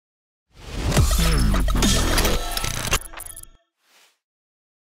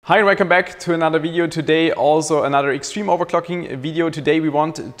Hi and welcome back to another video. Today also another extreme overclocking video. Today we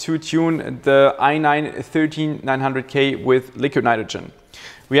want to tune the i9-13900K with liquid nitrogen.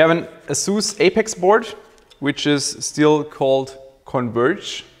 We have an ASUS Apex board, which is still called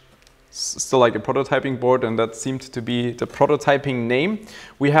Converge. Still like a prototyping board, and that seemed to be the prototyping name.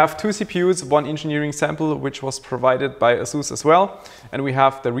 We have two CPUs, one engineering sample which was provided by ASUS as well, and we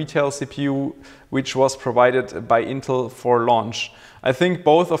have the retail CPU which was provided by Intel for launch. I think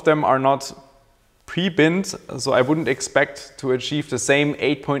both of them are not pre-binned, so I wouldn't expect to achieve the same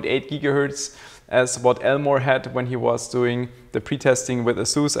 8.8 GHz as what Elmore had when he was doing the pre-testing with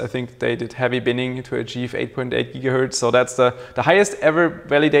ASUS. I think they did heavy binning to achieve 8.8 GHz, so that's the highest ever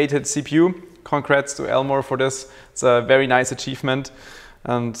validated CPU. Congrats to Elmore for this. It's a very nice achievement.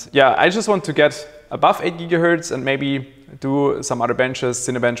 And yeah, I just want to get above 8 GHz and maybe do some other benches,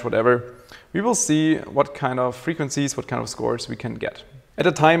 Cinebench, whatever. We will see what kind of frequencies, what kind of scores we can get. At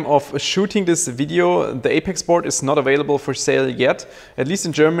the time of shooting this video, the Apex board is not available for sale yet. At least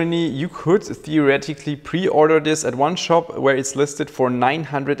in Germany, you could theoretically pre-order this at one shop where it's listed for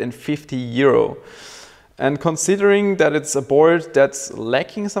 950 euro. And considering that it's a board that's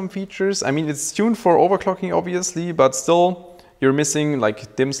lacking some features, I mean, it's tuned for overclocking obviously, but still you're missing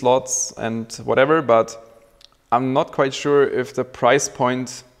like DIMM slots and whatever, but I'm not quite sure if the price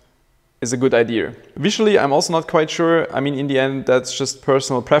point is a good idea. Visually, I'm also not quite sure. I mean, in the end, that's just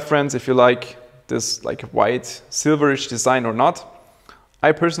personal preference if you like this like white silverish design or not.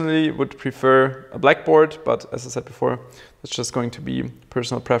 I personally would prefer a black board, but as I said before, it's just going to be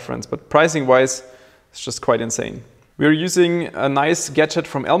personal preference. But pricing wise, it's just quite insane. We're using a nice gadget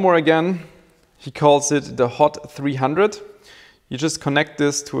from Elmore again. He calls it the Hot 300. You just connect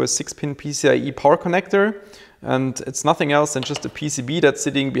this to a 6-pin PCIe power connector, and it's nothing else than just a PCB that's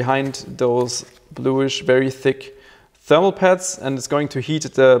sitting behind those bluish, very thick thermal pads, and it's going to heat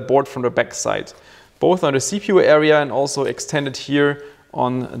the board from the back side, both on the CPU area and also extended here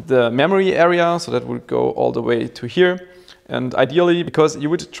on the memory area, so that would go all the way to here. And ideally, because you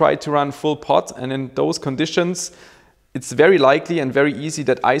would try to run full pot, and in those conditions, it's very likely and very easy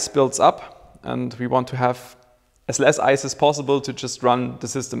that ice builds up, and we want to have as less ice as possible to just run the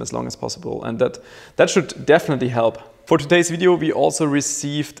system as long as possible, and that should definitely help. For today's video, we also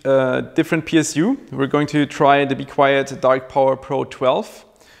received a different PSU. We're going to try the Be Quiet Dark Power Pro 12.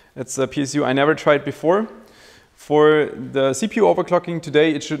 It's a PSU I never tried before. For the CPU overclocking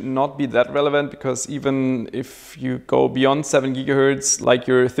today, it should not be that relevant, because even if you go beyond 7 GHz, like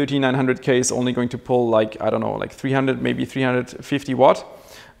your 13900K is only going to pull like, I don't know, like 300, maybe 350 watt.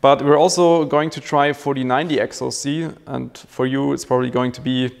 But we're also going to try 4090 XOC, and for you it's probably going to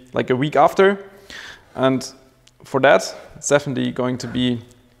be like a week after. And for that, it's definitely going to be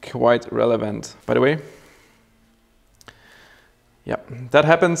quite relevant. By the way, yeah, that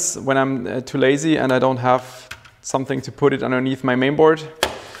happens when I'm too lazy and I don't have something to put it underneath my mainboard.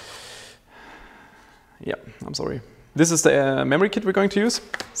 Yeah, I'm sorry. This is the memory kit we're going to use,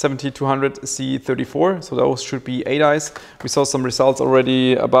 7200C34, so those should be 8 eyes. We saw some results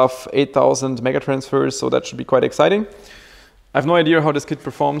already above 8000 megatransfers, so that should be quite exciting. I have no idea how this kit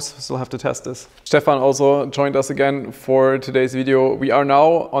performs, so I'll have to test this. Stefan also joined us again for today's video. We are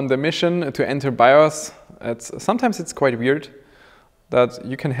now on the mission to enter BIOS. Sometimes it's quite weird that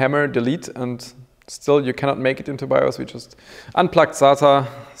you can hammer delete and still you cannot make it into BIOS. We just unplugged SATA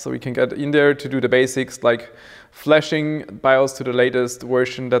so we can get in there to do the basics, like flashing BIOS to the latest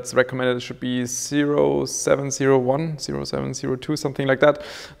version that's recommended. It should be 0701, 0702, something like that.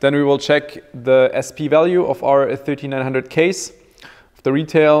 Then we will check the SP value of our 13900Ks, of the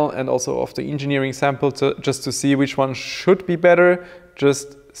retail and also of the engineering sample, just to see which one should be better,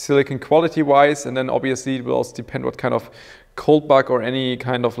 just silicon quality wise. And then obviously it will also depend what kind of cold bug or any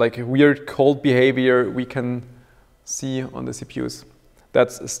kind of like weird cold behavior we can see on the CPUs.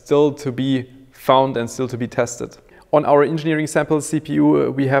 That's still to be found and still to be tested. On our engineering sample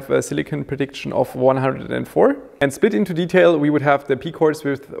CPU, we have a silicon prediction of 104. And split into detail, we would have the P cores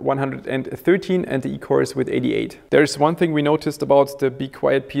with 113 and the E cores with 88. There's one thing we noticed about the Be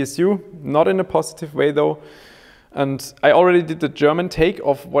Quiet PSU, not in a positive way though. And I already did the German take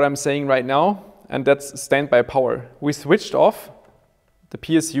of what I'm saying right now, and that's standby power. We switched off the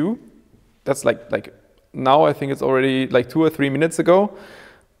PSU. That's like now I think it's already like 2 or 3 minutes ago.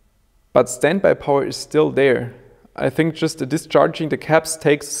 But standby power is still there. I think just discharging the caps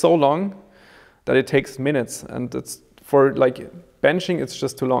takes so long that it takes minutes, and it's for like benching, it's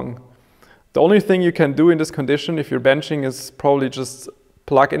just too long. The only thing you can do in this condition if you're benching is probably just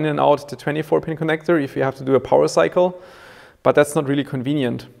plug in and out the 24-pin connector if you have to do a power cycle, but that's not really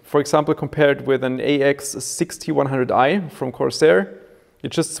convenient. For example, compared with an AX6100i from Corsair, You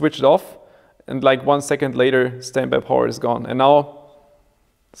just switch it off, and like 1 second later, standby power is gone. And now,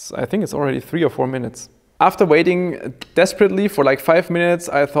 I think it's already 3 or 4 minutes. After waiting desperately for like 5 minutes,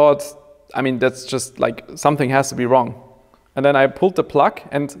 I thought, I mean, that's just like something has to be wrong. And then I pulled the plug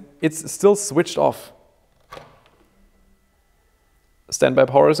and it's still switched off. Standby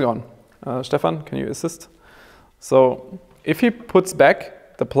power is gone. Stefan, can you assist? So if he puts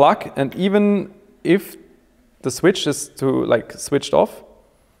back the plug, and even if the switch is to like switched off,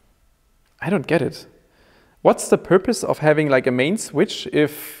 I don't get it. What's the purpose of having like a main switch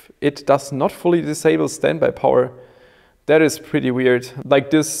if it does not fully disable standby power? That is pretty weird.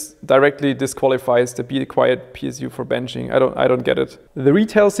 Like this directly disqualifies the Be Quiet PSU for benching. I don't get it. The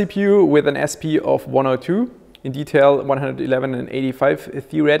retail CPU with an SP of 102, in detail 111 and 85,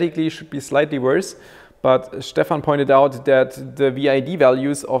 theoretically should be slightly worse. But Stefan pointed out that the VID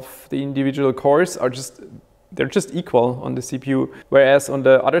values of the individual cores are they're just equal on the CPU. Whereas on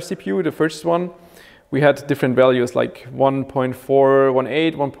the other CPU, the first one, we had different values like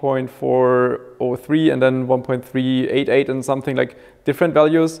 1.418, 1.403, and then 1.388 and something, like different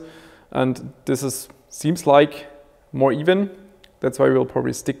values. And this seems like more even. That's why we'll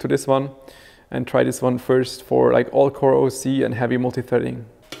probably stick to this one and try this one first for like all core OC and heavy multi-threading.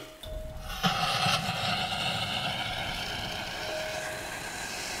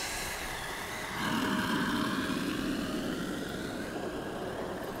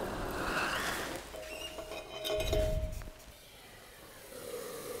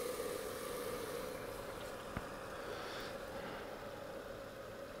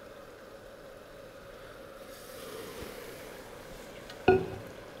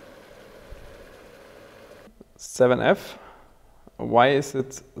 .7F. Why is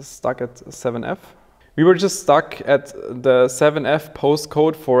it stuck at 7F? We were just stuck at the 7F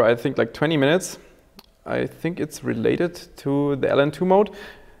postcode for I think like 20 minutes. I think it's related to the LN2 mode.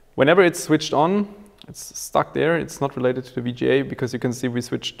 Whenever it's switched on, it's stuck there. It's not related to the VGA because you can see we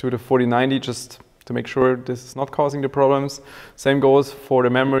switched to the 4090 just to make sure this is not causing the problems. Same goes for the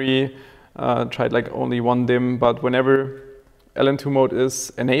memory. Tried like only one DIMM, but whenever LN2 mode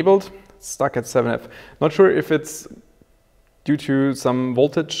is enabled, stuck at 7F. Not sure if it's due to some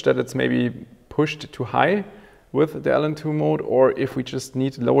voltage that it's maybe pushed too high with the LN2 mode, or if we just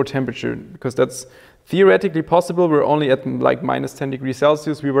need lower temperature, because that's theoretically possible. We're only at like minus 10 degrees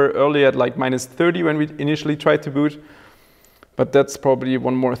Celsius. We were earlier at like minus 30 when we initially tried to boot, but that's probably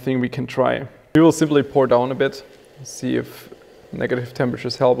one more thing we can try. We will simply pour down a bit, see if negative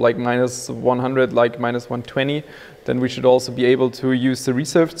temperatures help, like minus 100, like minus 120. Then we should also be able to use the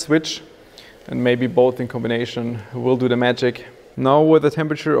reserved switch, and maybe both in combination will do the magic. Now with a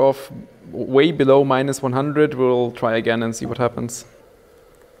temperature of way below minus 100, we'll try again and see what happens.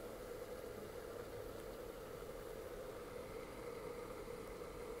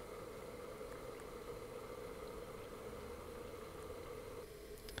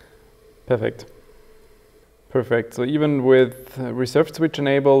 Perfect. Perfect. So even with reserved switch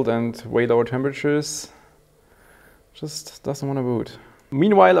enabled and way lower temperatures, just doesn't want to boot.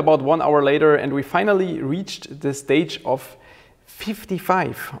 Meanwhile, about 1 hour later, and we finally reached the stage of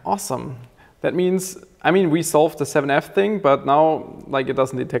 55. Awesome. That means, I mean, we solved the 7F thing, but now like it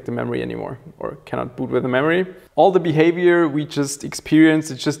doesn't detect the memory anymore, or cannot boot with the memory. All the behavior we just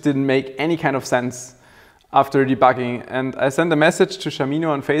experienced, it just didn't make any kind of sense after debugging. And I sent a message to Shamino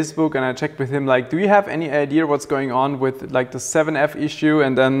on Facebook and I checked with him, like, do you have any idea what's going on with like the 7F issue?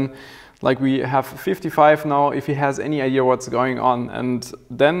 And then like we have 55 now, if he has any idea what's going on. And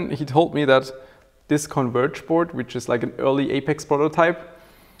then he told me that this Converge board, which is like an early Apex prototype,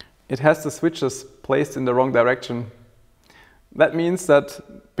 it has the switches placed in the wrong direction. That means that,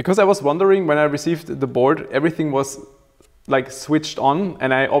 because I was wondering when I received the board, everything was like switched on,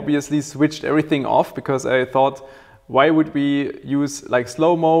 and I obviously switched everything off because I thought, why would we use like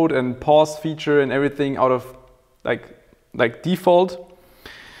slow mode and pause feature and everything out of like default?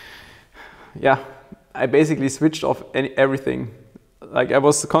 Yeah, I basically switched off everything. Like I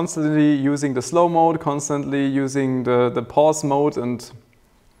was constantly using the slow mode, constantly using the pause mode, and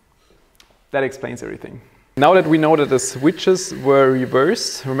that explains everything. Now that we know that the switches were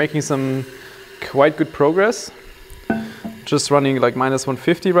reversed, we're making some quite good progress. Just running like minus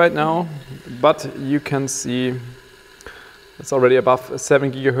 150 right now, but you can see it's already above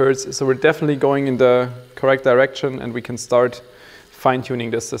 7 gigahertz. So we're definitely going in the correct direction and we can start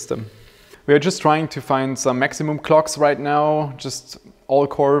fine-tuning this system. We are just trying to find some maximum clocks right now, just all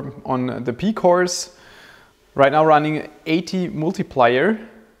core on the P cores. Right now running 80 multiplier,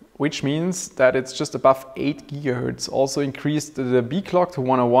 which means that it's just above 8 gigahertz. Also increased the B clock to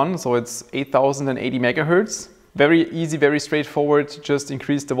 101, so it's 8080 megahertz. Very easy, very straightforward. Just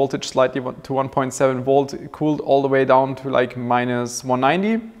increase the voltage slightly to 1.7 volt, cooled all the way down to like minus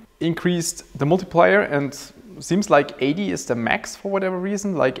 190. Increased the multiplier, and seems like 80 is the max for whatever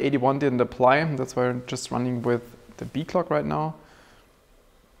reason. Like 81 didn't apply. That's why I'm just running with the B clock right now.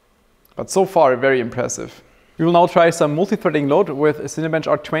 But so far, very impressive. We will now try some multi-threading load with a Cinebench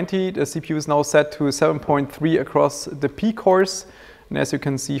R20. The CPU is now set to 7.3 across the P cores. And as you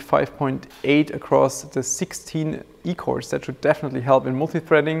can see, 5.8 across the 16 E cores. That should definitely help in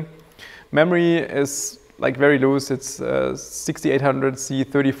multi-threading. Memory is like very loose. It's 6800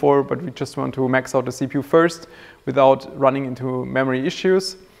 C34, but we just want to max out the CPU first without running into memory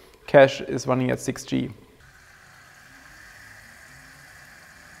issues. Cache is running at 6G.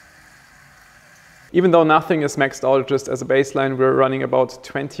 Even though nothing is maxed out, just as a baseline, we're running about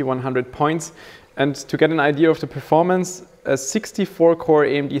 2100 points. And to get an idea of the performance, a 64-core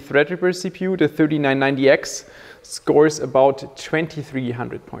AMD Threadripper CPU, the 3990X, scores about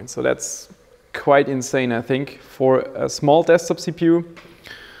 2300 points. So that's quite insane, I think, for a small desktop CPU.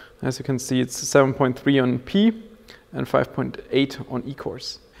 As you can see, it's 7.3 on P and 5.8 on E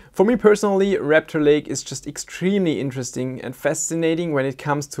cores. For me personally, Raptor Lake is just extremely interesting and fascinating when it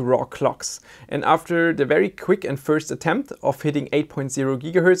comes to raw clocks. And after the very quick and first attempt of hitting 8.0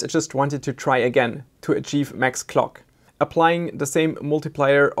 GHz, I just wanted to try again to achieve max clock. Applying the same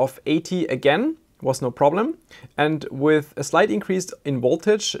multiplier of 80 again was no problem. And with a slight increase in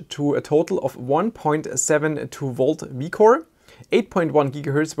voltage to a total of 1.72 volt V-core, 8.1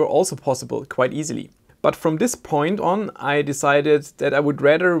 GHz were also possible quite easily. But from this point on, I decided that I would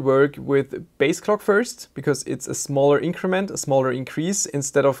rather work with base clock first, because it's a smaller increment, a smaller increase,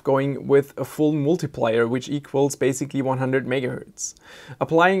 instead of going with a full multiplier, which equals basically 100 MHz.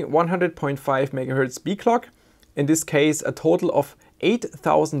 Applying 100.5 MHz B clock, in this case a total of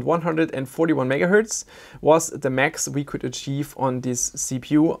 8141 MHz, was the max we could achieve on this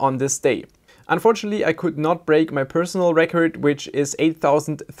CPU on this day. Unfortunately, I could not break my personal record, which is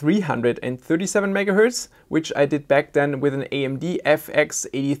 8337 MHz, which I did back then with an AMD FX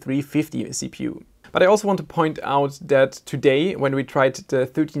 8350 CPU. But I also want to point out that today, when we tried the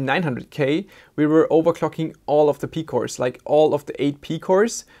 13900K, we were overclocking all of the P cores, like all of the 8 P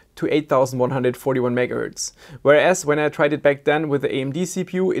cores, to 8141 MHz. Whereas when I tried it back then with the AMD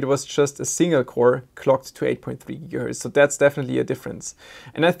CPU, it was just a single core clocked to 8.3 GHz. So that's definitely a difference.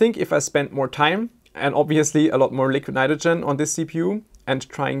 And I think if I spent more time, and obviously a lot more liquid nitrogen on this CPU, and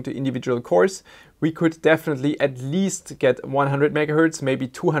trying the individual cores, we could definitely at least get 100 MHz, maybe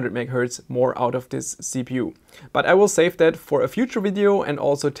 200 MHz more out of this CPU. But I will save that for a future video and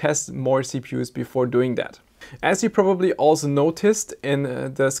also test more CPUs before doing that. As you probably also noticed in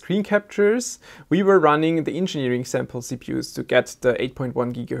the screen captures, we were running the engineering sample CPUs to get the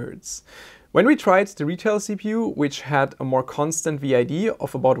 8.1 GHz. When we tried the retail CPU, which had a more constant VID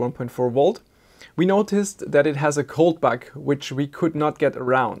of about 1.4 volt, we noticed that it has a cold bug, which we could not get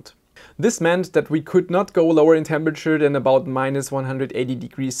around. This meant that we could not go lower in temperature than about minus 180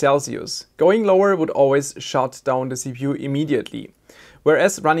 degrees Celsius. Going lower would always shut down the CPU immediately.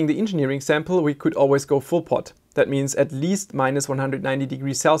 Whereas running the engineering sample, we could always go full pot. That means at least minus 190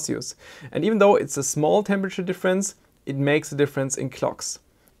 degrees Celsius. And even though it's a small temperature difference, it makes a difference in clocks.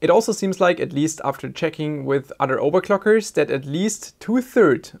 It also seems like, at least after checking with other overclockers, that at least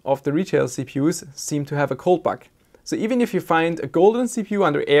 2/3 of the retail CPUs seem to have a cold bug. So even if you find a golden CPU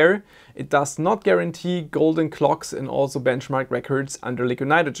under air, it does not guarantee golden clocks and also benchmark records under liquid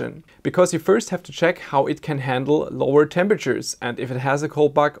nitrogen. Because you first have to check how it can handle lower temperatures and if it has a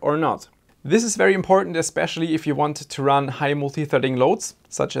cold bug or not. This is very important, especially if you want to run high multi-threading loads,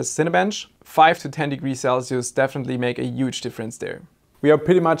 such as Cinebench. 5 to 10 degrees Celsius definitely make a huge difference there. We are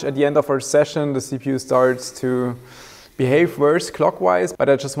pretty much at the end of our session. The CPU starts to behave worse clockwise, but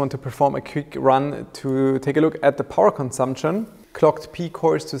I just want to perform a quick run to take a look at the power consumption. Clocked P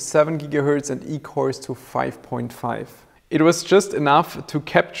cores to 7 GHz and E cores to 5.5. It was just enough to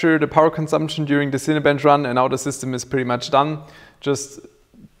capture the power consumption during the Cinebench run, and now the system is pretty much done. Just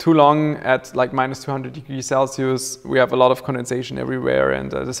too long at like minus 200 degrees Celsius. We have a lot of condensation everywhere,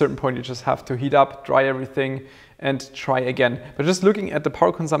 and at a certain point you just have to heat up, dry everything, and try again. But just looking at the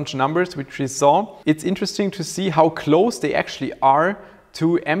power consumption numbers which we saw, it's interesting to see how close they actually are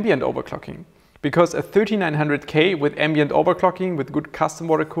to ambient overclocking. Because a 3900K with ambient overclocking with good custom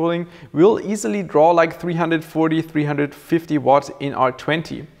water cooling will easily draw like 340, 350 watt in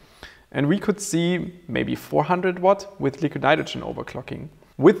R20. And we could see maybe 400 watt with liquid nitrogen overclocking.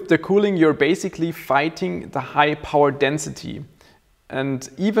 With the cooling, you're basically fighting the high power density. And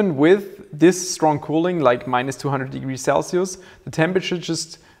even with this strong cooling, like minus 200 degrees Celsius, the temperature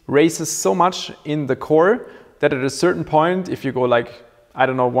just raises so much in the core that at a certain point, if you go like, I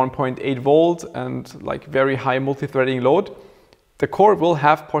don't know, 1.8 volt and like very high multi-threading load, the core will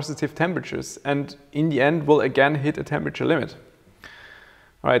have positive temperatures and in the end will again hit a temperature limit.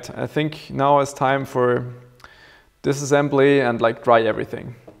 All right, I think now it's time for disassembly and like dry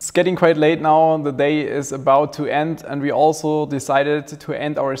everything. It's getting quite late now, the day is about to end, and we also decided to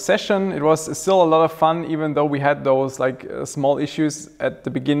end our session. It was still a lot of fun, even though we had those like small issues at the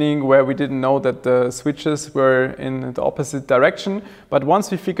beginning where we didn't know that the switches were in the opposite direction. But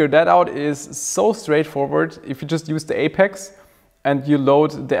once we figured that out, it is so straightforward. If you just use the Apex and you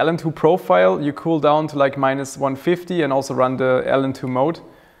load the LN2 profile, you cool down to like -150 and also run the LN2 mode.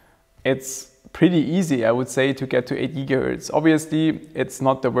 It's pretty easy, I would say, to get to 8 GHz. Obviously, it's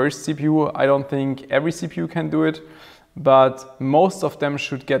not the worst CPU. I don't think every CPU can do it, but most of them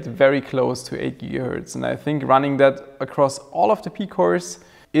should get very close to 8 GHz. And I think running that across all of the P cores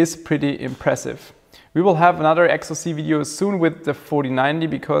is pretty impressive. We will have another XOC video soon with the 4090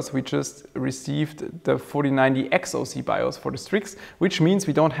 because we just received the 4090 XOC BIOS for the Strix, which means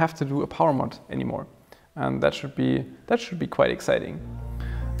we don't have to do a power mod anymore. And that should be quite exciting.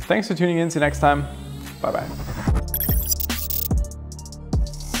 Thanks for tuning in. See you next time. Bye bye.